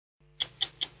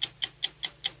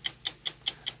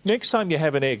Next time you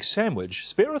have an egg sandwich,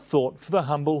 spare a thought for the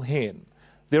humble hen.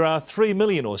 There are 3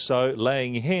 million or so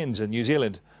laying hens in New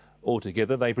Zealand.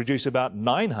 Altogether, they produce about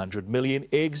 900 million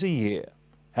eggs a year.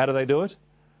 How do they do it?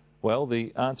 Well,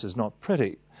 the answer's not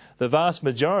pretty. The vast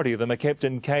majority of them are kept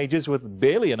in cages with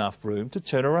barely enough room to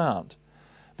turn around.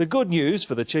 The good news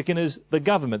for the chicken is the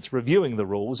government's reviewing the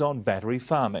rules on battery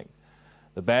farming.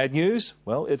 The bad news?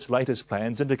 Well, its latest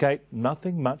plans indicate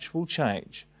nothing much will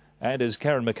change. And as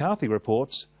Karen McCarthy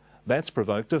reports, that's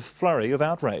provoked a flurry of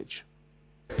outrage.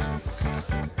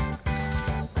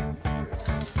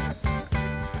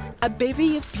 A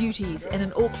bevy of beauties in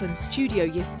an Auckland studio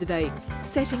yesterday,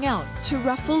 setting out to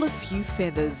ruffle a few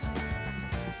feathers.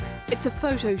 It's a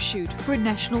photo shoot for a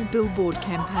national billboard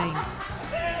campaign,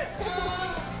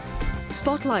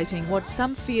 spotlighting what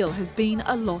some feel has been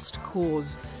a lost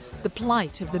cause, the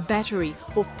plight of the battery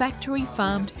or factory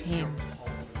farmed hen.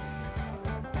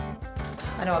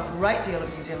 I know a great deal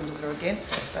of New Zealanders are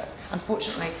against it, but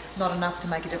unfortunately not enough to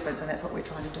make a difference, and that's what we're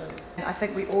trying to do. And I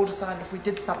think we all decided if we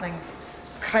did something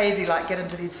crazy like get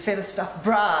into these feather stuffed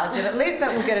bras, and at least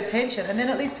that will get attention, and then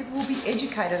at least people will be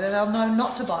educated and they'll know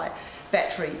not to buy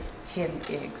battery hen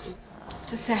eggs.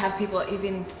 Just to have people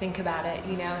even think about it,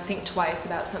 you know, think twice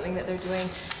about something that they're doing,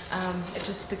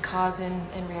 just the cause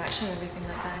and reaction and everything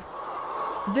like that.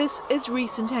 This is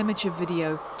recent amateur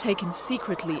video taken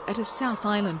secretly at a South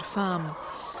Island farm.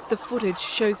 The footage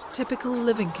shows typical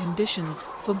living conditions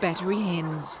for battery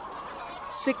hens.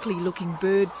 Sickly looking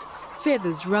birds,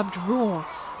 feathers rubbed raw,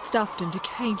 stuffed into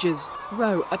cages,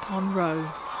 row upon row.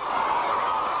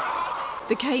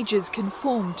 The cages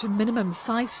conform to minimum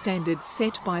size standards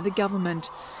set by the government.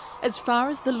 As far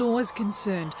as the law is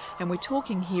concerned, and we're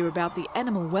talking here about the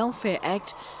Animal Welfare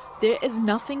Act, there is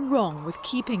nothing wrong with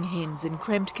keeping hens in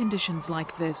cramped conditions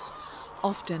like this,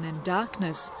 often in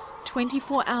darkness,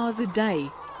 24 hours a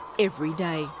day, every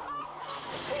day.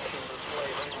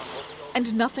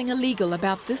 And nothing illegal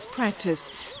about this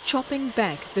practice, chopping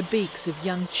back the beaks of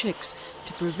young chicks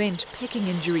to prevent pecking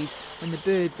injuries when the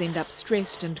birds end up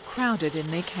stressed and crowded in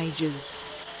their cages.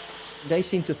 They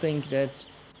seem to think that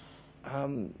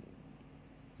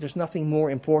there's nothing more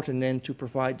important than to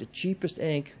provide the cheapest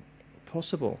egg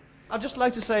possible. I'd just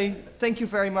like to say thank you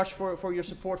very much for your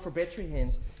support for battery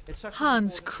hens.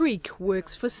 Hans Kriek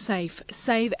works for SAFE,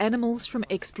 Save Animals from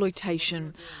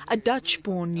Exploitation, a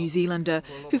Dutch-born New Zealander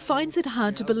who finds it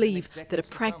hard to believe that a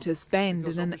practice banned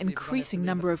in an increasing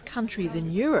number of countries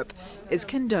in Europe is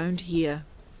condoned here.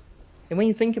 And when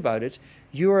you think about it,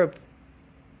 Europe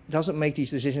doesn't make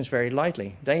these decisions very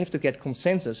lightly. They have to get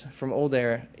consensus from all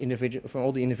the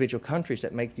individual countries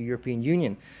that make the European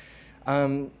Union.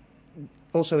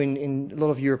 Also in a lot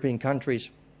of European countries,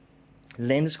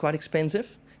 land is quite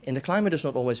expensive and the climate is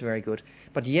not always very good.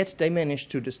 But yet they manage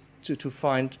to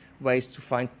find ways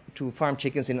to farm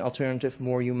chickens in alternative,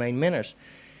 more humane manners.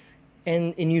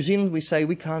 And in New Zealand we say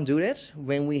we can't do that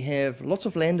when we have lots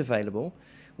of land available,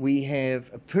 we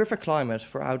have a perfect climate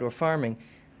for outdoor farming,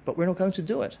 but we're not going to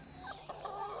do it.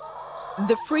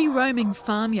 The free-roaming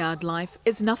farmyard life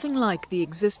is nothing like the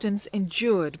existence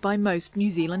endured by most New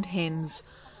Zealand hens.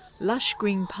 Lush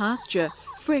green pasture,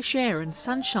 fresh air and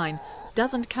sunshine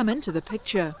doesn't come into the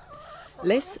picture.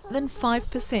 Less than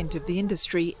 5% of the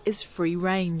industry is free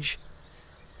range.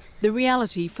 The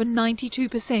reality for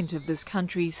 92% of this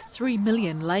country's 3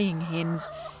 million laying hens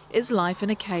is life in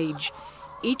a cage,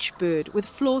 each bird with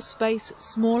floor space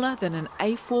smaller than an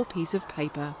A4 piece of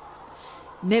paper.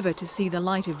 Never to see the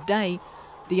light of day,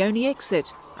 the only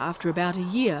exit, after about a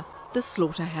year, the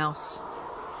slaughterhouse.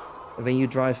 When you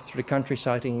drive through the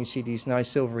countryside and you see these nice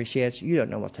silvery sheds, you don't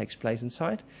know what takes place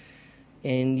inside.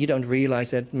 And you don't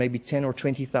realize that maybe 10 or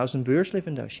 20,000 birds live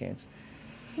in those sheds.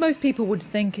 Most people would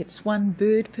think it's one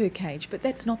bird per cage, but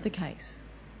that's not the case.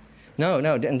 No,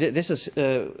 and this is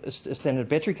a standard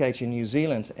battery cage in New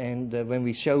Zealand, and when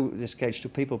we show this cage to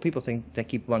people, people think they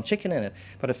keep one chicken in it,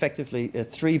 but effectively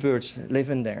 3 birds live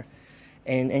in there.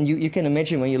 And you can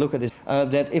imagine when you look at this,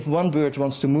 that if one bird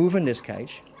wants to move in this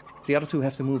cage, the other 2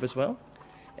 have to move as well.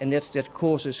 And that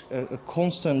causes a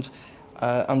constant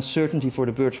uncertainty for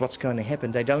the birds what's going to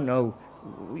happen. They don't know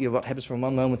what happens from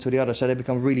one moment to the other, so they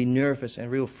become really nervous and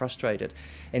real frustrated.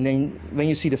 And then when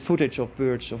you see the footage of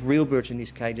birds, of real birds in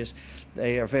these cages,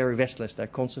 they are very restless. They're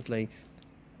constantly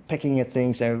pecking at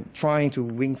things. They're trying to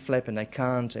wing flap and they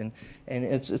can't. And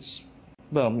it's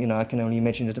well, you know, I can only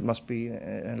imagine that it must be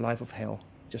a life of hell,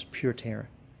 just pure terror.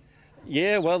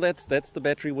 Yeah, well, that's the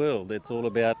battery world. It's all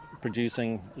about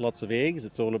producing lots of eggs.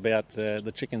 It's all about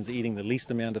the chickens eating the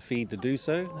least amount of feed to do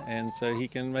so, and so he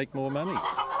can make more money.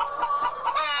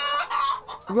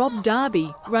 Rob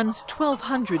Darby runs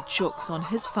 1,200 chooks on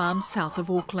his farm south of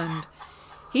Auckland.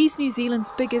 He's New Zealand's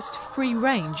biggest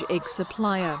free-range egg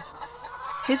supplier.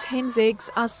 His hens' eggs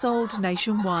are sold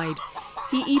nationwide.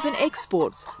 He even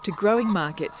exports to growing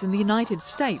markets in the United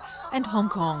States and Hong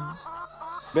Kong.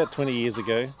 About 20 years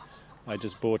ago, I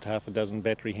just bought half a dozen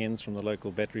battery hens from the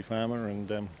local battery farmer,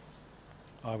 and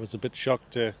I was a bit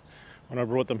shocked when I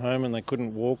brought them home and they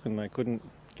couldn't walk and they couldn't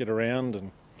get around,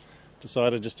 and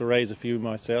decided just to raise a few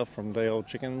myself from day-old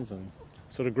chickens and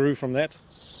sort of grew from that.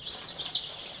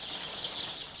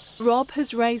 Rob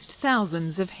has raised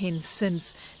thousands of hens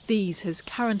since. These, his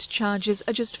current charges,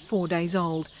 are just 4 days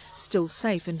old, still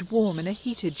safe and warm in a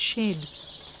heated shed.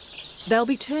 They'll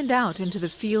be turned out into the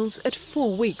fields at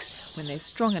 4 weeks when they're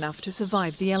strong enough to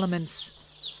survive the elements.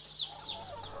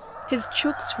 His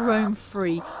chooks roam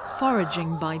free,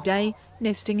 foraging by day,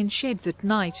 nesting in sheds at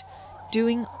night,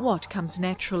 doing what comes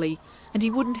naturally, and he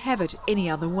wouldn't have it any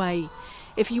other way.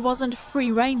 If he wasn't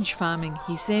free-range farming,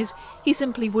 he says, he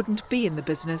simply wouldn't be in the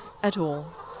business at all.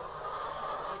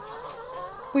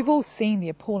 We've all seen the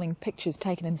appalling pictures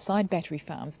taken inside battery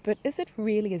farms, but is it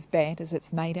really as bad as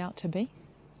it's made out to be?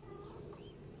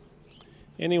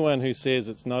 Anyone who says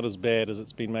it's not as bad as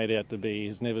it's been made out to be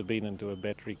has never been into a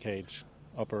battery cage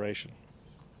operation.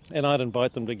 And I'd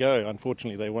invite them to go.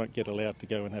 Unfortunately, they won't get allowed to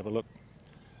go and have a look.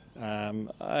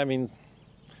 I mean,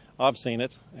 I've seen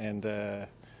it, and a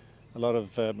lot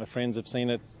of my friends have seen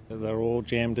it. They're all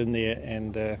jammed in there,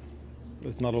 and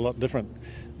there's not a lot different.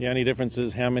 The only difference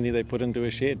is how many they put into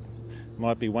a shed. It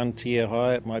might be 1 tier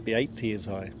high, it might be 8 tiers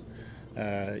high.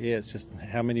 Yeah, it's just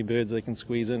how many birds they can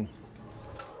squeeze in.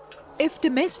 If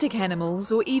domestic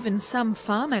animals or even some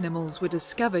farm animals were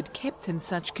discovered kept in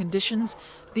such conditions,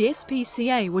 the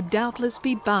SPCA would doubtless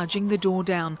be barging the door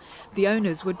down. The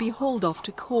owners would be hauled off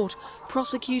to court,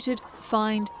 prosecuted,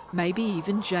 fined, maybe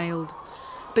even jailed.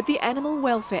 But the Animal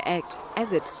Welfare Act,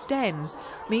 as it stands,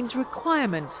 means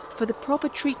requirements for the proper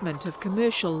treatment of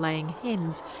commercial laying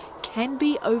hens can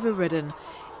be overridden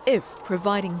if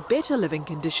providing better living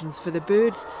conditions for the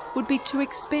birds would be too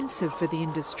expensive for the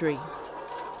industry.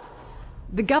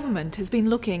 The government has been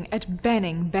looking at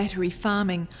banning battery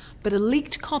farming, but a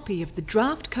leaked copy of the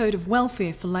draft Code of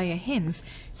Welfare for Layer Hens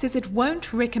says it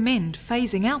won't recommend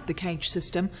phasing out the cage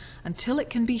system until it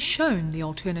can be shown the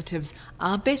alternatives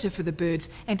are better for the birds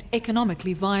and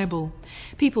economically viable.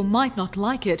 People might not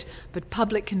like it, but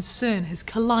public concern has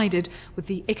collided with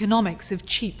the economics of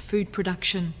cheap food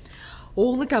production.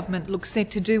 All the government looks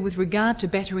set to do with regard to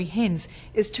battery hens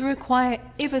is to require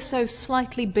ever so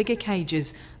slightly bigger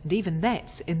cages, and even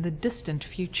that's in the distant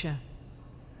future.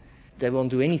 They won't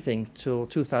do anything till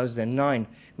 2009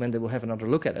 when they will have another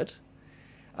look at it.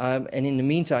 And in the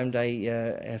meantime, they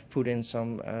have put in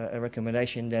a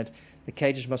recommendation that the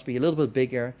cages must be a little bit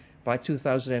bigger by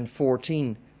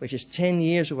 2014, which is 10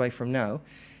 years away from now,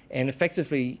 and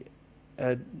effectively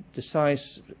the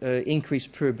size increase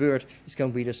per bird is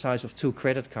going to be the size of 2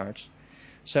 credit cards.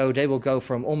 So they will go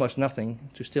from almost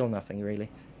nothing to still nothing, really.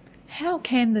 How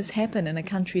can this happen in a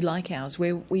country like ours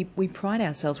where we pride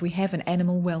ourselves, we have an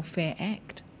Animal Welfare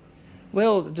Act?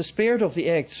 Well, the spirit of the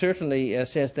Act certainly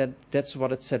says that that's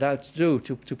what it set out to do,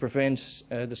 to prevent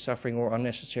the suffering or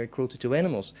unnecessary cruelty to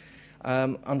animals.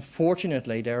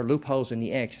 Unfortunately, there are loopholes in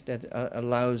the Act that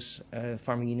allows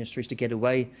farming industries to get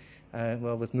away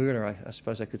well, with murder, I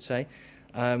suppose I could say,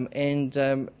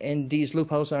 and these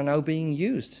loopholes are now being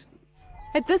used.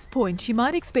 At this point, you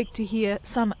might expect to hear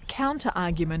some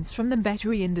counter-arguments from the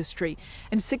battery industry,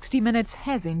 and 60 Minutes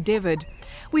has endeavoured.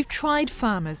 We've tried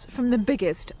farmers from the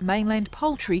biggest, mainland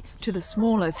poultry, to the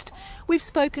smallest. We've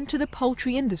spoken to the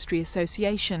Poultry Industry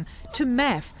Association, to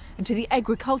MAF, and to the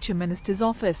Agriculture Minister's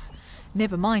office.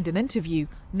 Never mind an interview,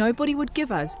 nobody would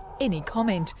give us any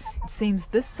comment. It seems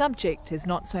this subject is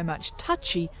not so much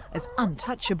touchy as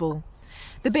untouchable.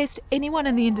 The best anyone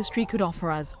in the industry could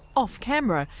offer us, off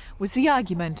camera, was the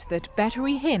argument that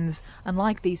battery hens,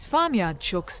 unlike these farmyard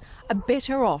chooks, are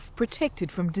better off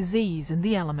protected from disease and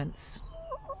the elements.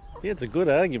 Yeah, it's a good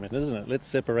argument, isn't it? Let's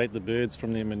separate the birds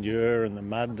from their manure and the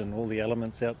mud and all the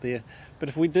elements out there. But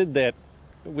if we did that,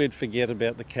 we'd forget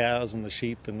about the cows and the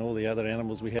sheep and all the other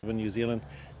animals we have in New Zealand.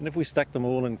 And if we stuck them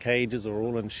all in cages or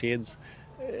all in sheds,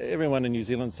 everyone in New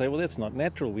Zealand would say, well, that's not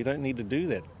natural, we don't need to do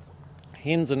that.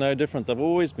 Hens are no different. They've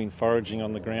always been foraging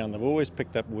on the ground. They've always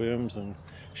picked up worms, and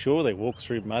sure, they walk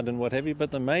through mud and what have you, but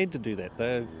they're made to do that.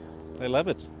 They love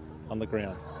it on the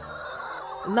ground.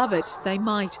 Love it, they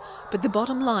might, but the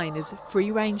bottom line is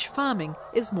free-range farming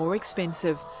is more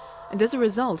expensive. And as a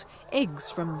result,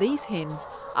 eggs from these hens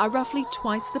are roughly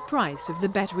twice the price of the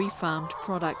battery-farmed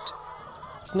product.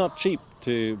 It's not cheap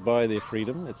to buy their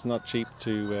freedom. It's not cheap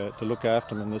to look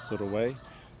after them in this sort of way.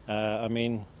 I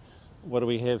mean, what do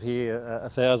we have here?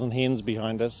 1,000 hens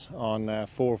behind us on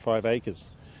 4 or 5 acres.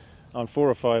 On 4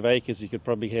 or 5 acres you could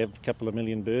probably have a couple of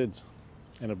million birds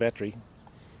in a battery.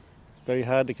 Very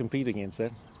hard to compete against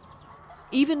that.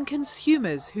 Even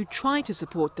consumers who try to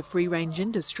support the free-range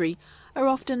industry are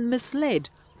often misled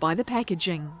by the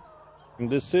packaging.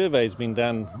 This survey's been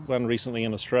done, one recently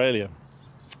in Australia.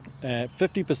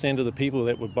 50% of the people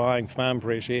that were buying farm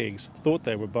fresh eggs thought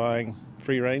they were buying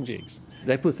free-range eggs.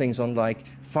 They put things on like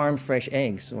farm fresh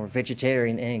eggs or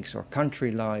vegetarian eggs or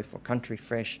country life or country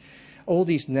fresh. All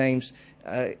these names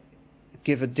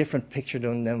give a different picture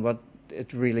than what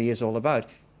it really is all about.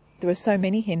 There are so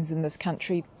many hens in this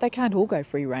country, they can't all go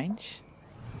free range.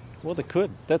 Well, they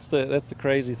could. That's the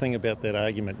crazy thing about that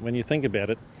argument. When you think about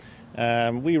it,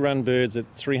 we run birds at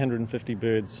 350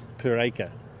 birds per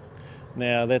acre.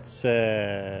 Now that's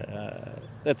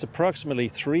approximately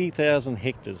 3,000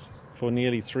 hectares for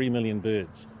nearly 3 million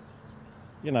birds.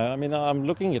 You know, I mean, I'm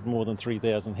looking at more than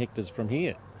 3,000 hectares from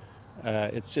here.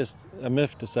 It's just a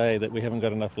myth to say that we haven't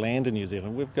got enough land in New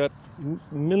Zealand. We've got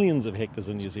millions of hectares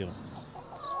in New Zealand.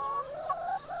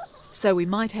 So we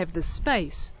might have the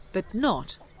space, but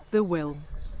not the will.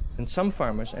 And some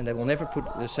farmers, and they will never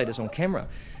say this on camera,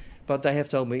 but they have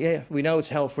told me, yeah, we know it's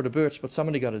hell for the birds, but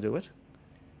somebody got to do it.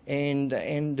 And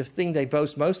the thing they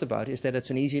boast most about is that it's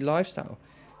an easy lifestyle.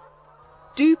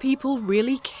 Do people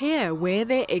really care where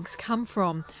their eggs come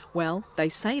from? Well, they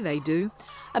say they do.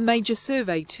 A major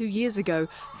survey 2 years ago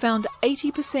found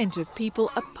 80% of people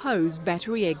oppose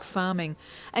battery egg farming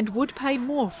and would pay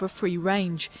more for free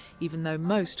range, even though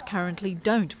most currently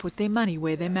don't put their money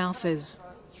where their mouth is.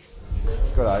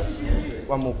 Good eye.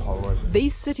 One more Polaroid.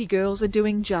 These city girls are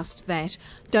doing just that,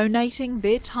 donating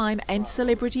their time and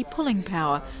celebrity pulling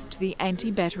power to the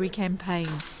anti-battery campaign,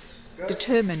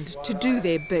 determined to do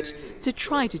their bit to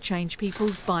try to change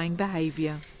people's buying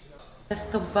behaviour.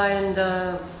 Stop buying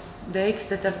the eggs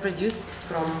that are produced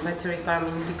from battery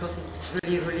farming because it's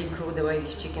really, really cruel the way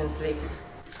these chickens live.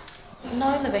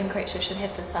 No living creature should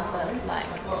have to suffer like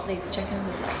these chickens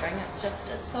are suffering. It's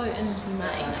so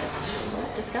inhumane.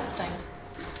 It's disgusting.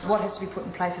 What has to be put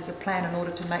in place is a plan in order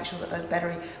to make sure that those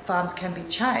battery farms can be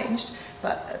changed,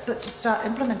 but to start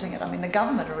implementing it. I mean, the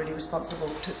government are really responsible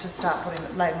to start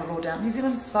laying the law down. New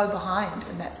Zealand's so behind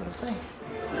in that sort of thing.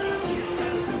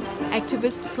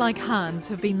 Activists like Hans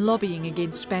have been lobbying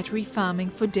against battery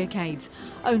farming for decades,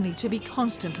 only to be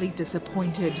constantly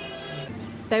disappointed.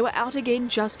 They were out again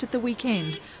just at the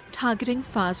weekend, targeting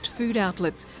fast food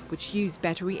outlets which use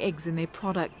battery eggs in their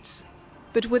products.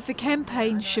 But with the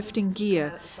campaign shifting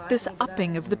gear, this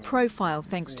upping of the profile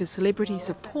thanks to celebrity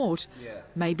support,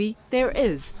 maybe there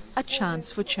is a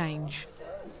chance for change.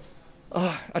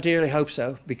 Oh, I dearly hope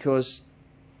so, because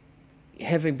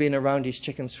having been around these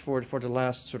chickens for the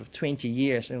last sort of 20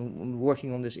 years and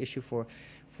working on this issue for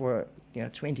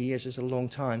 20 years is a long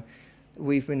time,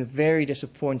 we've been very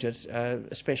disappointed,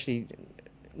 especially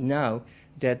now,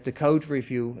 that the code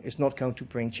review is not going to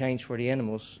bring change for the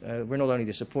animals. We're not only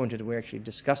disappointed, we're actually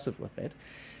disgusted with it.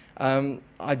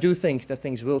 I do think that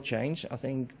things will change. I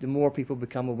think the more people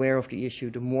become aware of the issue,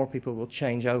 the more people will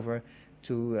change over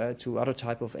to other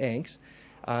type of eggs.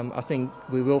 I think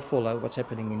we will follow what's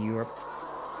happening in Europe.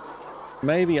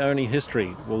 Maybe only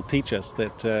history will teach us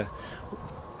that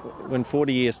when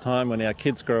 40 years' time, when our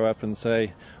kids grow up and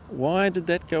say, why did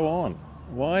that go on?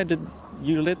 Why did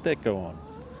you let that go on?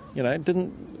 You know,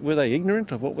 were they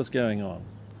ignorant of what was going on?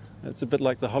 It's a bit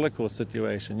like the Holocaust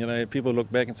situation. You know, people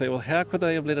look back and say, well, how could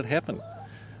they have let it happen?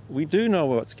 We do know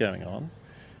what's going on,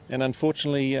 and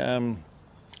unfortunately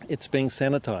it's being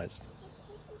sanitized,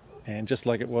 and just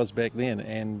like it was back then.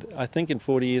 And I think in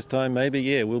 40 years' time, maybe,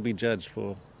 yeah, we'll be judged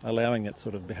for allowing that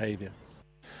sort of behaviour.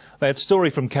 That story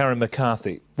from Karen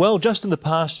McCarthy. Well, just in the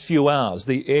past few hours,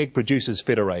 the Egg Producers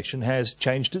Federation has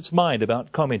changed its mind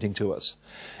about commenting to us.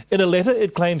 In a letter,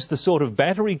 it claims the sort of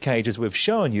battery cages we've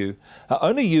shown you are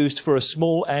only used for a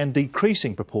small and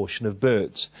decreasing proportion of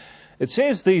birds. It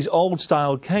says these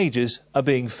old-style cages are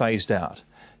being phased out.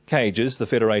 Cages, the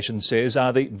Federation says,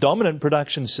 are the dominant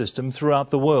production system throughout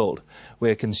the world,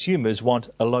 where consumers want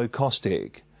a low-cost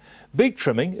egg. Beak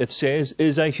trimming, it says,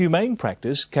 is a humane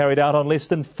practice carried out on less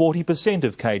than 40%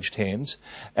 of caged hens,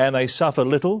 and they suffer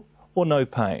little or no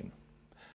pain.